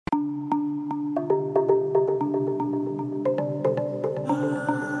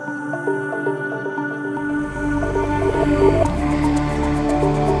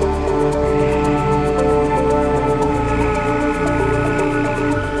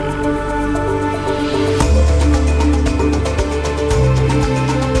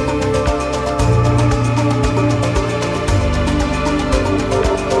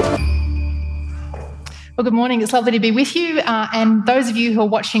morning. It's lovely to be with you. And those of you who are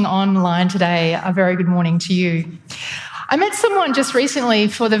watching online today, a very good morning to you. I met someone just recently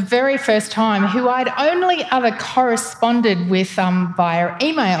for the very first time who I'd only ever corresponded with via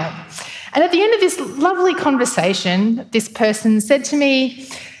email. And at the end of this lovely conversation, this person said to me,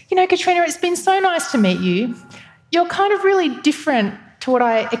 "You know, Katrina, it's been so nice to meet you. You're kind of really different to what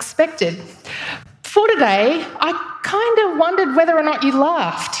I expected. For today, I kind of wondered whether or not you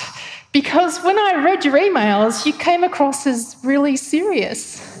laughed, because when I read your emails, you came across as really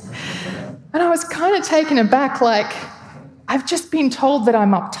serious." And I was kind of taken aback, like, I've just been told that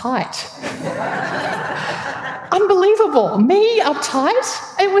I'm uptight. Unbelievable. Me uptight?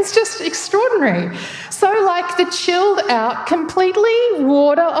 It was just extraordinary. So like the chilled out, completely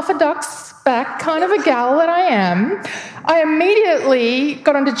water off a duck's back kind of a gal that I am, I immediately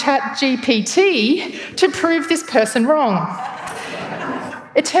got onto ChatGPT to prove this person wrong.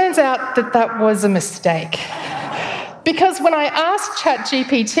 It turns out that that was a mistake. Because when I asked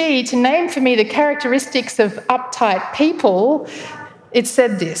ChatGPT to name for me the characteristics of uptight people, it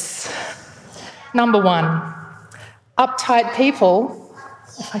said this. Number 1, uptight people,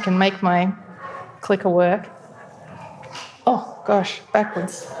 if I can make my clicker work. Oh, gosh,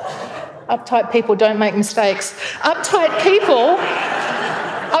 backwards. Uptight people don't make mistakes. Uptight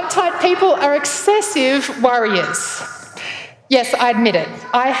people are excessive worriers. Yes, I admit it.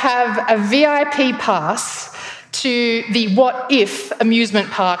 I have a VIP pass to the What If amusement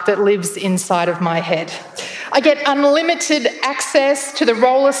park that lives inside of my head. I get unlimited access to the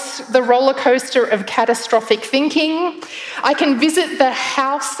roller coaster of catastrophic thinking. I can visit the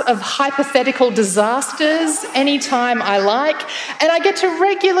house of hypothetical disasters anytime I like, and I get to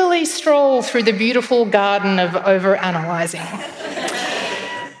regularly stroll through the beautiful garden of overanalyzing.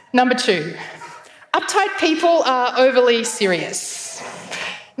 Number 2, uptight people are overly serious.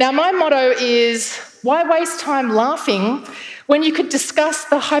 Now, my motto is, why waste time laughing when you could discuss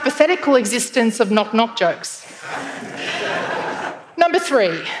the hypothetical existence of knock-knock jokes? Number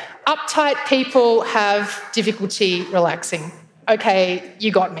 3, uptight people have difficulty relaxing. Okay,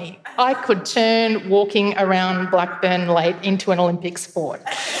 you got me. I could turn walking around Blackburn Lake into an Olympic sport.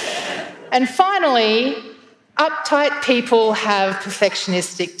 And finally, uptight people have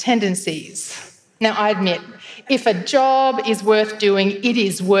perfectionistic tendencies. Now, I admit, if a job is worth doing, it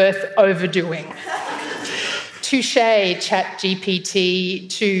is worth overdoing. Touché, ChatGPT,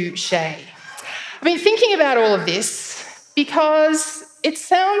 touché. I've been thinking about all of this because it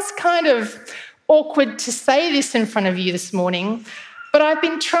sounds kind of awkward to say this in front of you this morning, but I've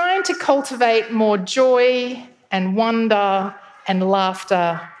been trying to cultivate more joy and wonder and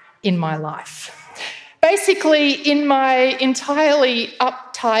laughter in my life. Basically, in my entirely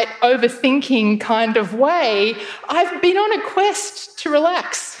uptight, overthinking kind of way, I've been on a quest to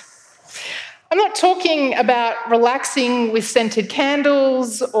relax. I'm not talking about relaxing with scented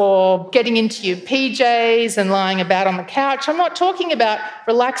candles or getting into your PJs and lying about on the couch. I'm not talking about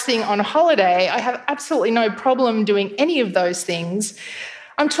relaxing on holiday. I have absolutely no problem doing any of those things.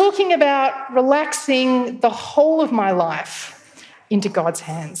 I'm talking about relaxing the whole of my life into God's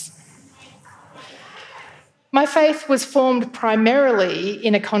hands. My faith was formed primarily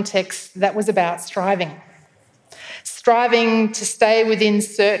in a context that was about striving to stay within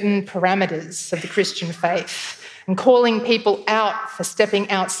certain parameters of the Christian faith and calling people out for stepping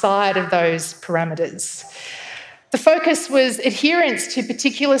outside of those parameters. The focus was adherence to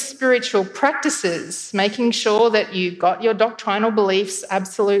particular spiritual practices, making sure that you got your doctrinal beliefs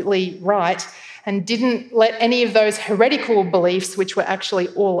absolutely right and didn't let any of those heretical beliefs, which were actually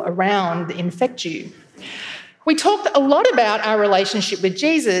all around, infect you. We talked a lot about our relationship with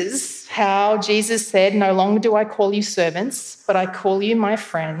Jesus, how Jesus said, "No longer do I call you servants, but I call you my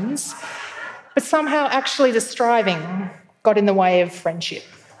friends." But somehow actually the striving got in the way of friendship.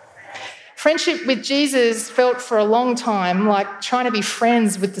 Friendship with Jesus felt for a long time like trying to be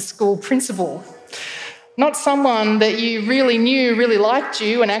friends with the school principal. Not someone that you really knew really liked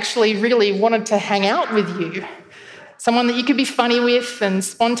you and actually really wanted to hang out with you. Someone that you could be funny with and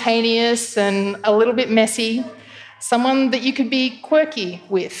spontaneous and a little bit messy. Someone that you could be quirky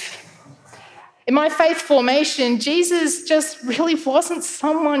with. In my faith formation, Jesus just really wasn't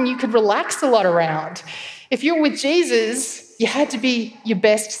someone you could relax a lot around. If you're with Jesus, you had to be your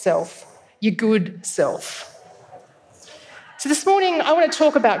best self, your good self. So this morning, I want to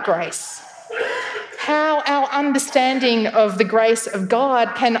talk about grace. How our understanding of the grace of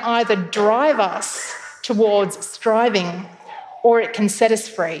God can either drive us towards striving, or it can set us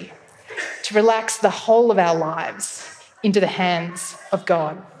free to relax the whole of our lives into the hands of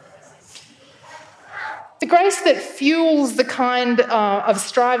God. The grace that fuels the kind of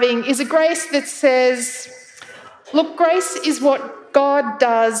striving is a grace that says, Look, grace is what God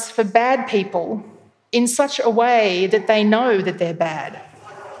does for bad people in such a way that they know that they're bad.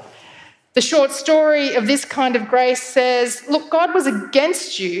 The short story of this kind of grace says, look, God was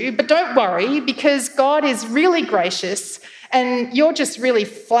against you, but don't worry because God is really gracious and you're just really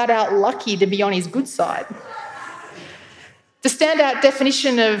flat out lucky to be on his good side. The standout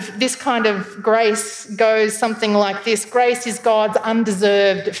definition of this kind of grace goes something like this: grace is God's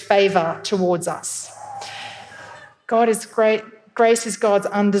undeserved favour towards us. Grace is God's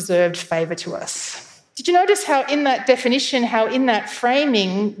undeserved favour to us. Did you notice how in that definition, how in that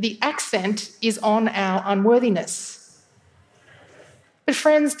framing, the accent is on our unworthiness? But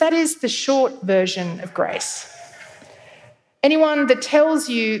friends, that is the short version of grace. Anyone that tells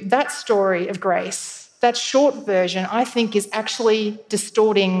you that story of grace, that short version, I think is actually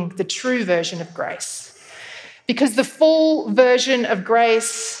distorting the true version of grace. Because the full version of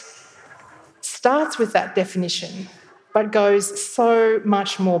grace starts with that definition, but goes so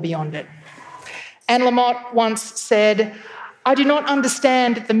much more beyond it. Anne Lamott once said, "I do not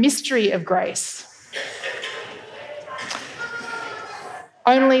understand the mystery of grace,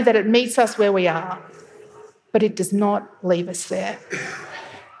 only that it meets us where we are, but it does not leave us there."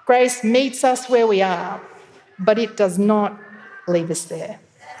 Grace meets us where we are, but it does not leave us there.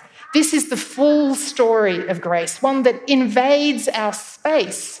 This is the full story of grace, one that invades our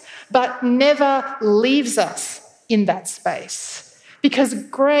space, but never leaves us in that space, because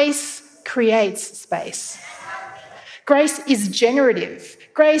grace creates space. Grace is generative.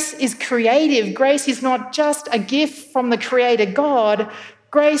 Grace is creative. Grace is not just a gift from the Creator God.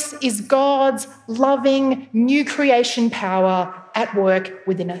 Grace is God's loving new creation power at work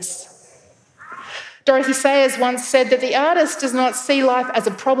within us. Dorothy Sayers once said that the artist does not see life as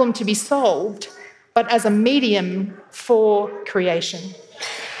a problem to be solved, but as a medium for creation.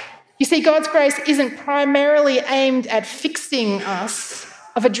 You see, God's grace isn't primarily aimed at fixing us,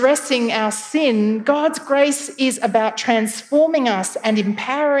 of addressing our sin. God's grace is about transforming us and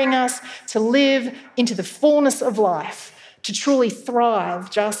empowering us to live into the fullness of life, to truly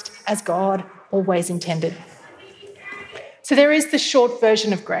thrive just as God always intended. So there is the short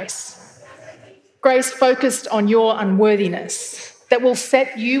version of grace. Grace focused on your unworthiness that will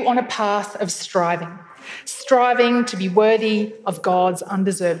set you on a path of striving to be worthy of God's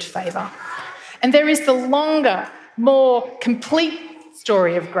undeserved favour. And there is the longer, more complete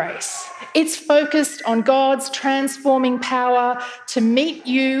story of grace. It's focused on God's transforming power to meet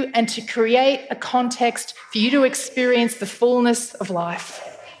you and to create a context for you to experience the fullness of life,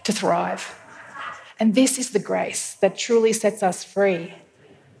 to thrive. And this is the grace that truly sets us free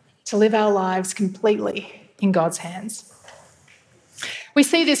to live our lives completely in God's hands. We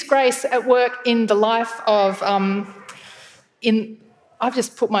see this grace at work in the life of, I've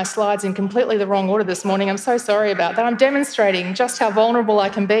just put my slides in completely the wrong order this morning. I'm so sorry about that. I'm demonstrating just how vulnerable I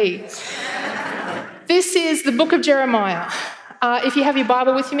can be. This is the book of Jeremiah. If you have your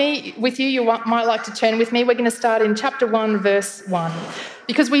Bible with you, you might like to turn with me. We're going to start in chapter 1, verse 1,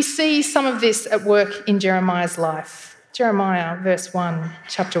 because we see some of this at work in Jeremiah's life. Jeremiah, verse 1,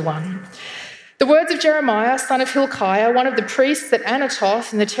 chapter 1. The words of Jeremiah, son of Hilkiah, one of the priests at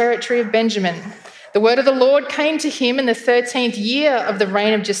Anatoth in the territory of Benjamin. The word of the Lord came to him in the 13th year of the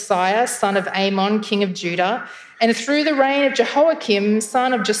reign of Josiah, son of Amon, king of Judah, and through the reign of Jehoiakim,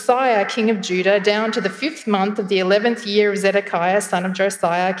 son of Josiah, king of Judah, down to the 5th month of the 11th year of Zedekiah, son of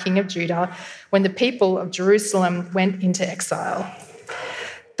Josiah, king of Judah, when the people of Jerusalem went into exile.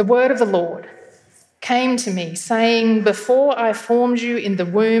 The word of the Lord came to me, saying, "Before I formed you in the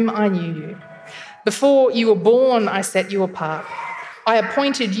womb, I knew you. Before you were born, I set you apart. I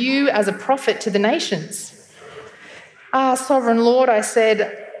appointed you as a prophet to the nations." "Ah, sovereign Lord," I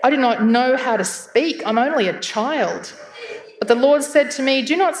said, "I do not know how to speak. I'm only a child." But the Lord said to me,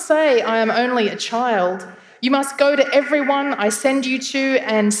 "Do not say, 'I am only a child.' You must go to everyone I send you to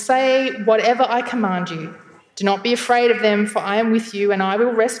and say whatever I command you. Do not be afraid of them, for I am with you and I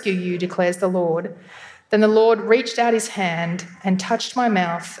will rescue you, declares the Lord." Then the Lord reached out his hand and touched my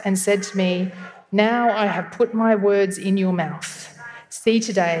mouth and said to me, "Now I have put my words in your mouth. See,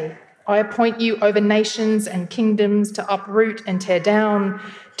 today I appoint you over nations and kingdoms to uproot and tear down,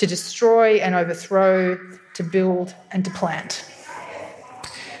 to destroy and overthrow, to build and to plant."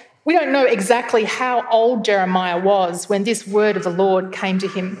 We don't know exactly how old Jeremiah was when this word of the Lord came to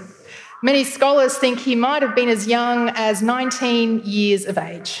him. Many scholars think he might have been as young as 19 years of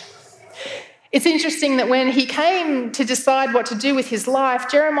age. It's interesting that when he came to decide what to do with his life,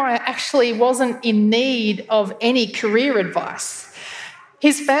 Jeremiah actually wasn't in need of any career advice.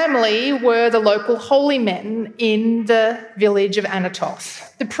 His family were the local holy men in the village of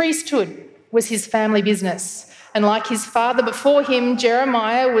Anatoth. The priesthood was his family business. And like his father before him,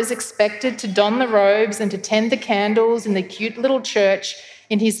 Jeremiah was expected to don the robes and to tend the candles in the cute little church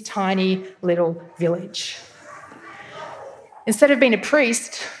in his tiny little village. Instead of being a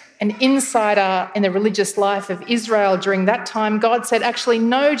priest, an insider in the religious life of Israel during that time, God said, actually,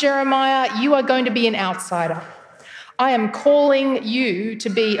 no, Jeremiah, you are going to be an outsider. I am calling you to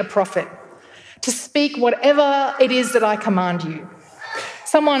be a prophet, to speak whatever it is that I command you.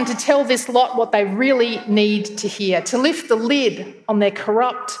 Someone to tell this lot what they really need to hear, to lift the lid on their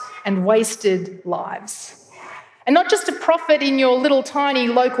corrupt and wasted lives. And not just a prophet in your little tiny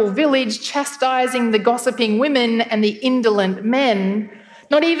local village chastising the gossiping women and the indolent men,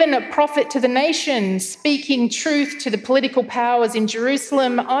 not even a prophet to the nation speaking truth to the political powers in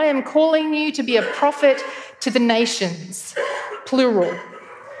Jerusalem. I am calling you to be a prophet to the nations, plural,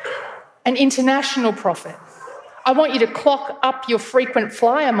 an international prophet. I want you to clock up your frequent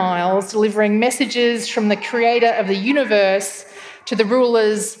flyer miles, delivering messages from the creator of the universe to the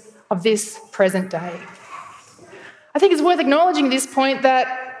rulers of this present day. I think it's worth acknowledging at this point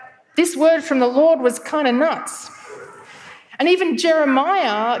that this word from the Lord was kind of nuts. And even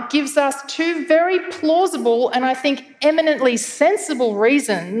Jeremiah gives us two very plausible and I think eminently sensible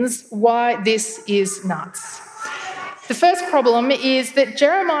reasons why this is nuts. The first problem is that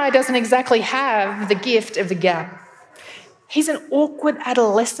Jeremiah doesn't exactly have the gift of the gab. He's an awkward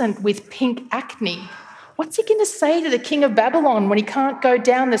adolescent with pink acne. What's he going to say to the king of Babylon when he can't go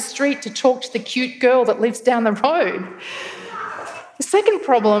down the street to talk to the cute girl that lives down the road? The second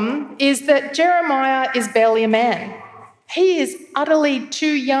problem is that Jeremiah is barely a man. He is utterly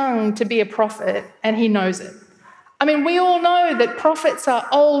too young to be a prophet, and he knows it. I mean, we all know that prophets are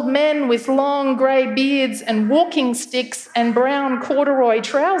old men with long grey beards and walking sticks and brown corduroy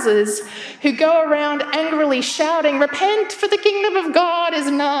trousers who go around angrily shouting, "Repent, for the kingdom of God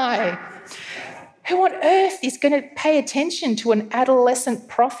is nigh." Who on earth is going to pay attention to an adolescent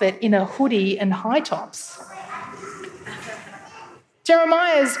prophet in a hoodie and high tops?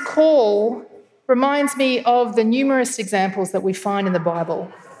 Jeremiah's call reminds me of the numerous examples that we find in the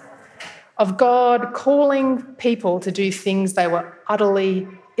Bible of God calling people to do things they were utterly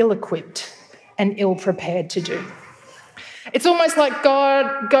ill-equipped and ill-prepared to do. It's almost like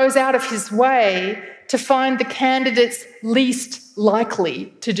God goes out of his way to find the candidates least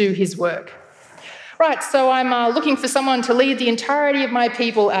likely to do his work. Right, so I'm looking for someone to lead the entirety of my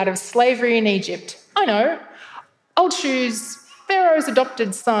people out of slavery in Egypt. I know, I'll choose Pharaoh's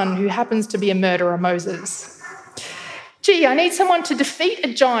adopted son who happens to be a murderer, Moses. Gee, I need someone to defeat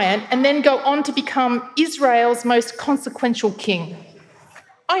a giant and then go on to become Israel's most consequential king.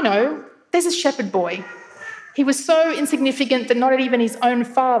 I know, there's a shepherd boy. He was so insignificant that not even his own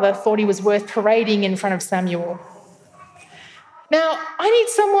father thought he was worth parading in front of Samuel. Now, I need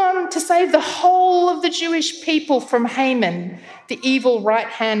someone to save the whole of the Jewish people from Haman, the evil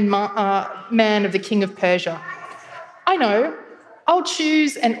right-hand man of the king of Persia. I know, I'll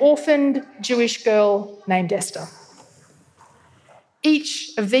choose an orphaned Jewish girl named Esther.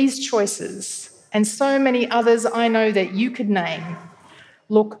 Each of these choices, and so many others I know that you could name,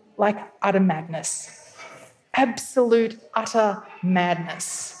 look like utter madness. Absolute, utter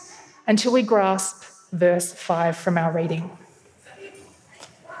madness, until we grasp verse 5 from our reading.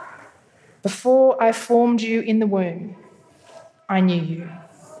 Before I formed you in the womb, I knew you.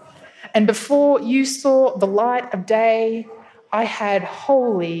 And before you saw the light of day, I had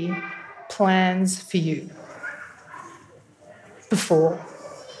holy plans for you. Before.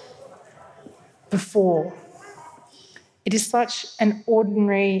 It is such an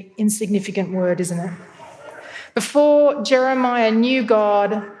ordinary, insignificant word, isn't it? Before Jeremiah knew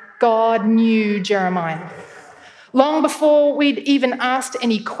God, God knew Jeremiah. Long before we'd even asked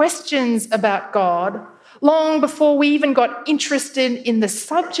any questions about God, long before we even got interested in the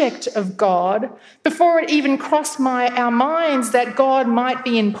subject of God, before it even crossed our minds that God might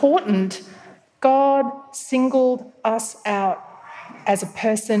be important, God singled us out as a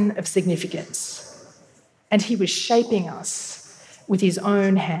person of significance. And he was shaping us with his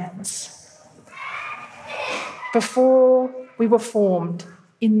own hands. Before we were formed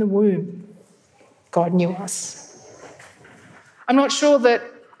in the womb, God knew us. I'm not sure that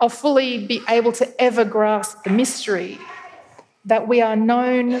I'll fully be able to ever grasp the mystery that we are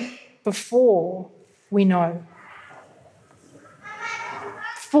known before we know.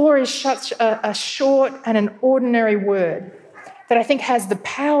 For is such a short and an ordinary word that I think has the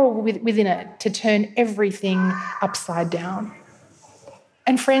power within it to turn everything upside down.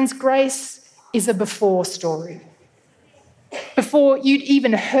 And friends, grace is a before story. Before you'd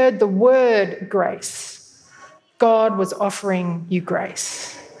even heard the word grace, God was offering you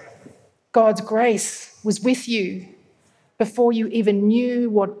grace. God's grace was with you before you even knew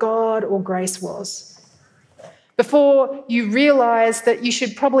what God or grace was. Before you realised that you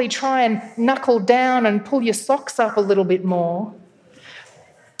should probably try and knuckle down and pull your socks up a little bit more,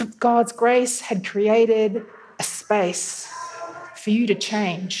 God's grace had created a space for you to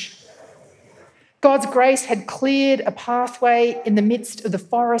change. God's grace had cleared a pathway in the midst of the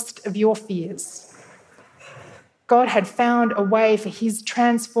forest of your fears. God had found a way for his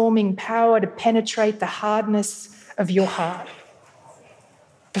transforming power to penetrate the hardness of your heart.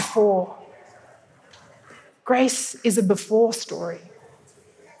 Before. Grace is a before story.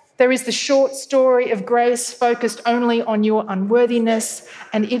 There is the short story of grace focused only on your unworthiness,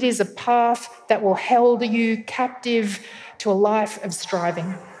 and it is a path that will hold you captive to a life of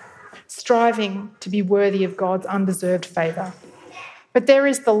striving to be worthy of God's undeserved favour. But there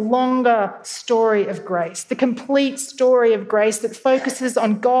is the longer story of grace, the complete story of grace that focuses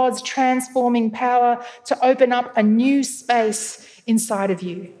on God's transforming power to open up a new space inside of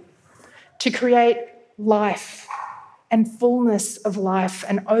you, to create life and fullness of life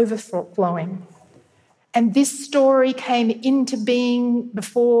and overflowing. And this story came into being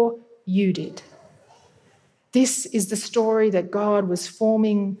before you did. This is the story that God was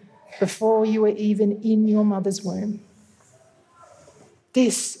forming before you were even in your mother's womb.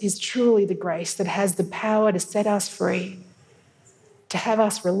 This is truly the grace that has the power to set us free, to have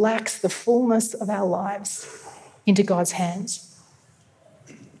us relax the fullness of our lives into God's hands.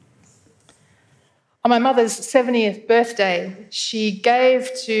 On my mother's 70th birthday, she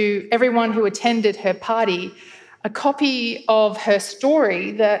gave to everyone who attended her party a copy of her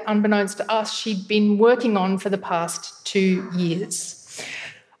story that, unbeknownst to us, she'd been working on for the past 2 years.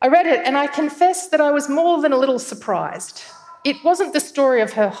 I read it and I confess that I was more than a little surprised. It wasn't the story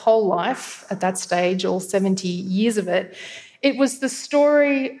of her whole life at that stage, all 70 years of it. It was the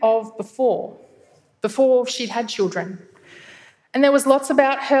story of before she'd had children. And there was lots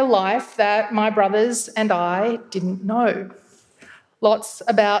about her life that my brothers and I didn't know. Lots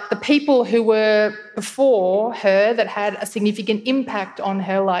about the people who were before her that had a significant impact on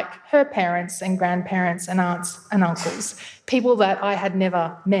her, like her parents and grandparents and aunts and uncles, people that I had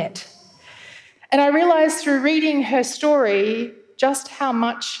never met. And I realised through reading her story just how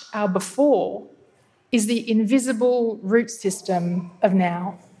much our before is the invisible root system of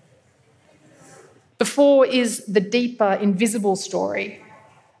now. Before is the deeper, invisible story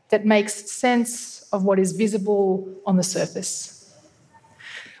that makes sense of what is visible on the surface.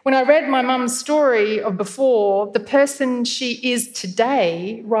 When I read my mum's story of before, the person she is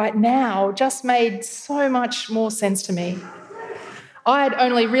today, right now, just made so much more sense to me. I had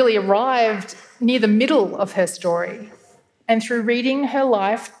only really arrived near the middle of her story, and through reading her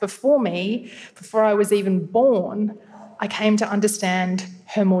life before me, before I was even born, I came to understand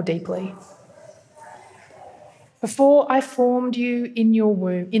her more deeply. Before I formed you in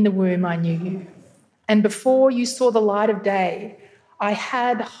the womb, I knew you. And before you saw the light of day, I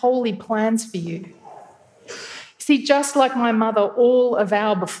had holy plans for you. See, just like my mother, all of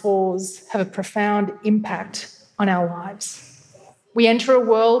our befores have a profound impact on our lives. We enter a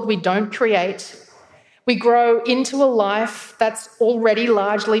world we don't create. We grow into a life that's already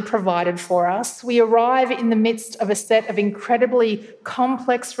largely provided for us. We arrive in the midst of a set of incredibly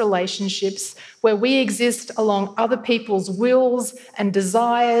complex relationships where we exist along other people's wills and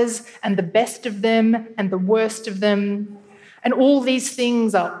desires and the best of them and the worst of them. And all these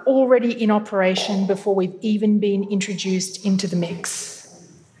things are already in operation before we've even been introduced into the mix.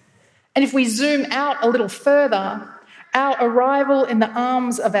 And if we zoom out a little further, our arrival in the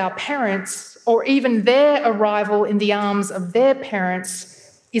arms of our parents, or even their arrival in the arms of their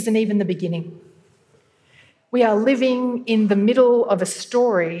parents, isn't even the beginning. We are living in the middle of a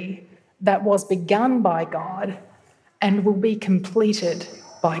story that was begun by God and will be completed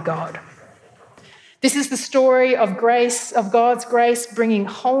by God. This is the story of grace, of God's grace bringing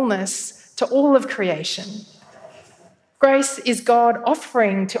wholeness to all of creation. Grace is God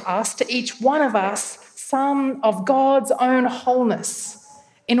offering to us, to each one of us, some of God's own wholeness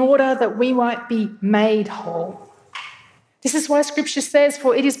in order that we might be made whole. This is why Scripture says,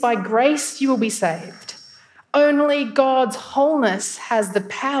 "For it is by grace you will be saved." Only God's wholeness has the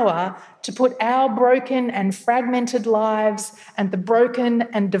power to put our broken and fragmented lives and the broken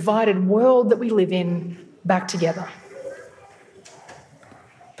and divided world that we live in back together.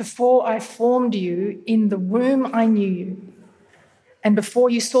 Before I formed you in the womb, I knew you. And before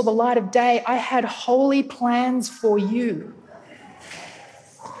you saw the light of day, I had holy plans for you.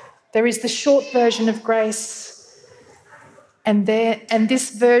 There is the short version of grace, and this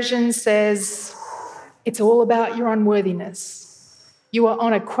version says it's all about your unworthiness. You are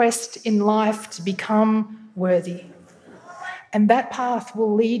on a quest in life to become worthy. And that path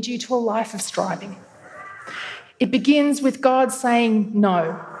will lead you to a life of striving. It begins with God saying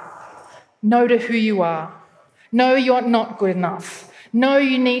no. No to who you are. No, you're not good enough. No,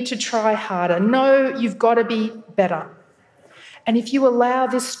 you need to try harder. No, you've got to be better. And if you allow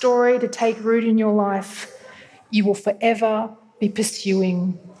this story to take root in your life, you will forever be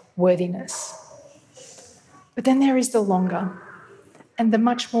pursuing worthiness. But then there is the longer and the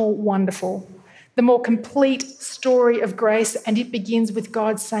much more wonderful, the more complete story of grace, and it begins with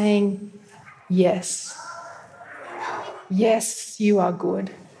God saying, yes. Yes, you are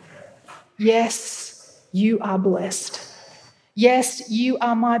good. Yes, you are blessed. Yes, you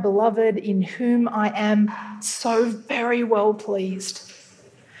are my beloved, in whom I am so very well pleased.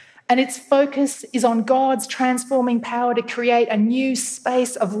 And its focus is on God's transforming power to create a new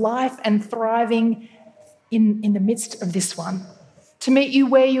space of life and thriving in the midst of this one. To meet you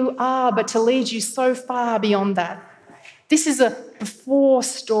where you are, but to lead you so far beyond that. This is a before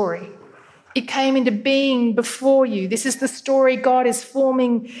story. It came into being before you. This is the story God is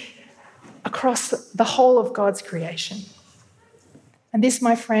forming across the whole of God's creation. And this,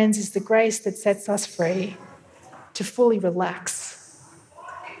 my friends, is the grace that sets us free to fully relax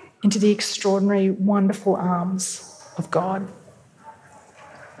into the extraordinary, wonderful arms of God.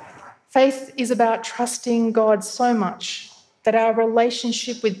 Faith is about trusting God so much that our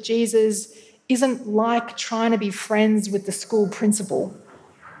relationship with Jesus isn't like trying to be friends with the school principal.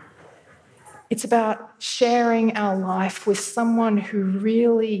 It's about sharing our life with someone who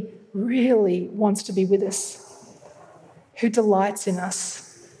really, really wants to be with us, who delights in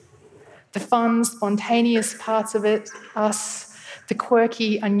us. The fun, spontaneous parts of it, us, the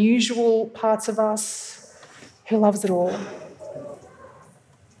quirky, unusual parts of us, who loves it all.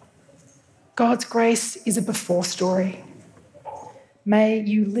 God's grace is a before story. May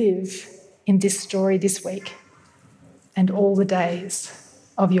you live in this story this week and all the days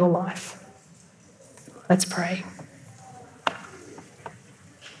of your life. Let's pray.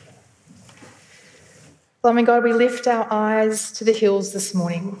 Loving God, we lift our eyes to the hills this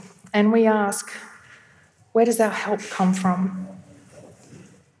morning and we ask, where does our help come from?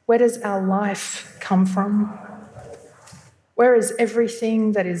 Where does our life come from? Where is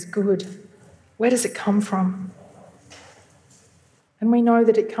everything that is good? Where does it come from? And we know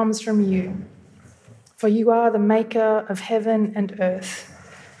that it comes from you, for you are the maker of heaven and earth.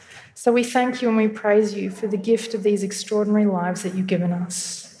 So we thank you and we praise you for the gift of these extraordinary lives that you've given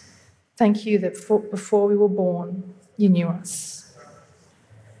us. Thank you that before we were born, you knew us.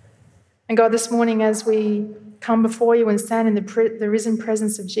 And God, this morning as we come before you and stand in the risen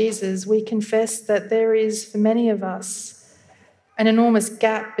presence of Jesus, we confess that there is, for many of us, an enormous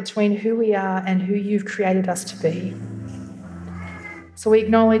gap between who we are and who you've created us to be. So we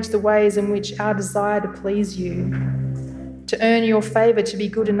acknowledge the ways in which our desire to please you, to earn your favour, to be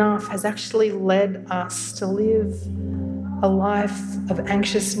good enough, has actually led us to live a life of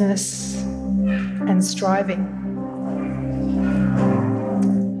anxiousness and striving.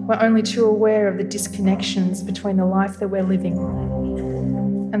 We're only too aware of the disconnections between the life that we're living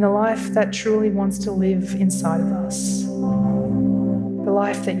and the life that truly wants to live inside of us, the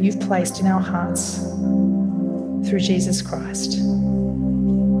life that you've placed in our hearts through Jesus Christ.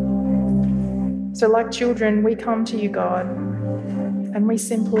 So like children, we come to you, God, and we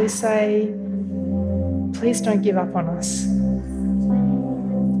simply say, please don't give up on us.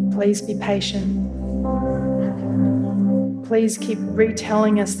 Please be patient. Please keep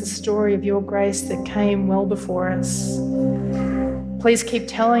retelling us the story of your grace that came well before us. Please keep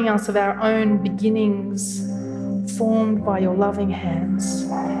telling us of our own beginnings formed by your loving hands,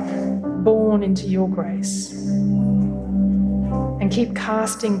 born into your grace. And keep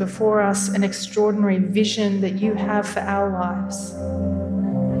casting before us an extraordinary vision that you have for our lives.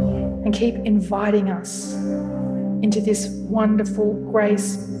 And keep inviting us into this wonderful,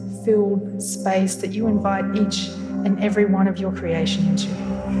 grace-filled space that you invite each and every one of your creation into.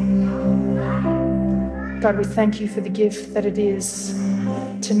 God, we thank you for the gift that it is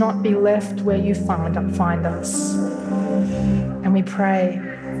to not be left where you find us. And we pray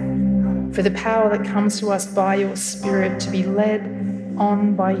for the power that comes to us by your Spirit to be led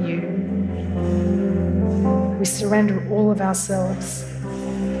on by you. We surrender all of ourselves.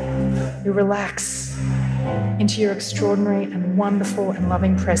 We relax into your extraordinary and wonderful and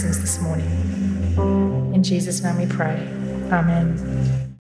loving presence this morning. In Jesus' name we pray. Amen.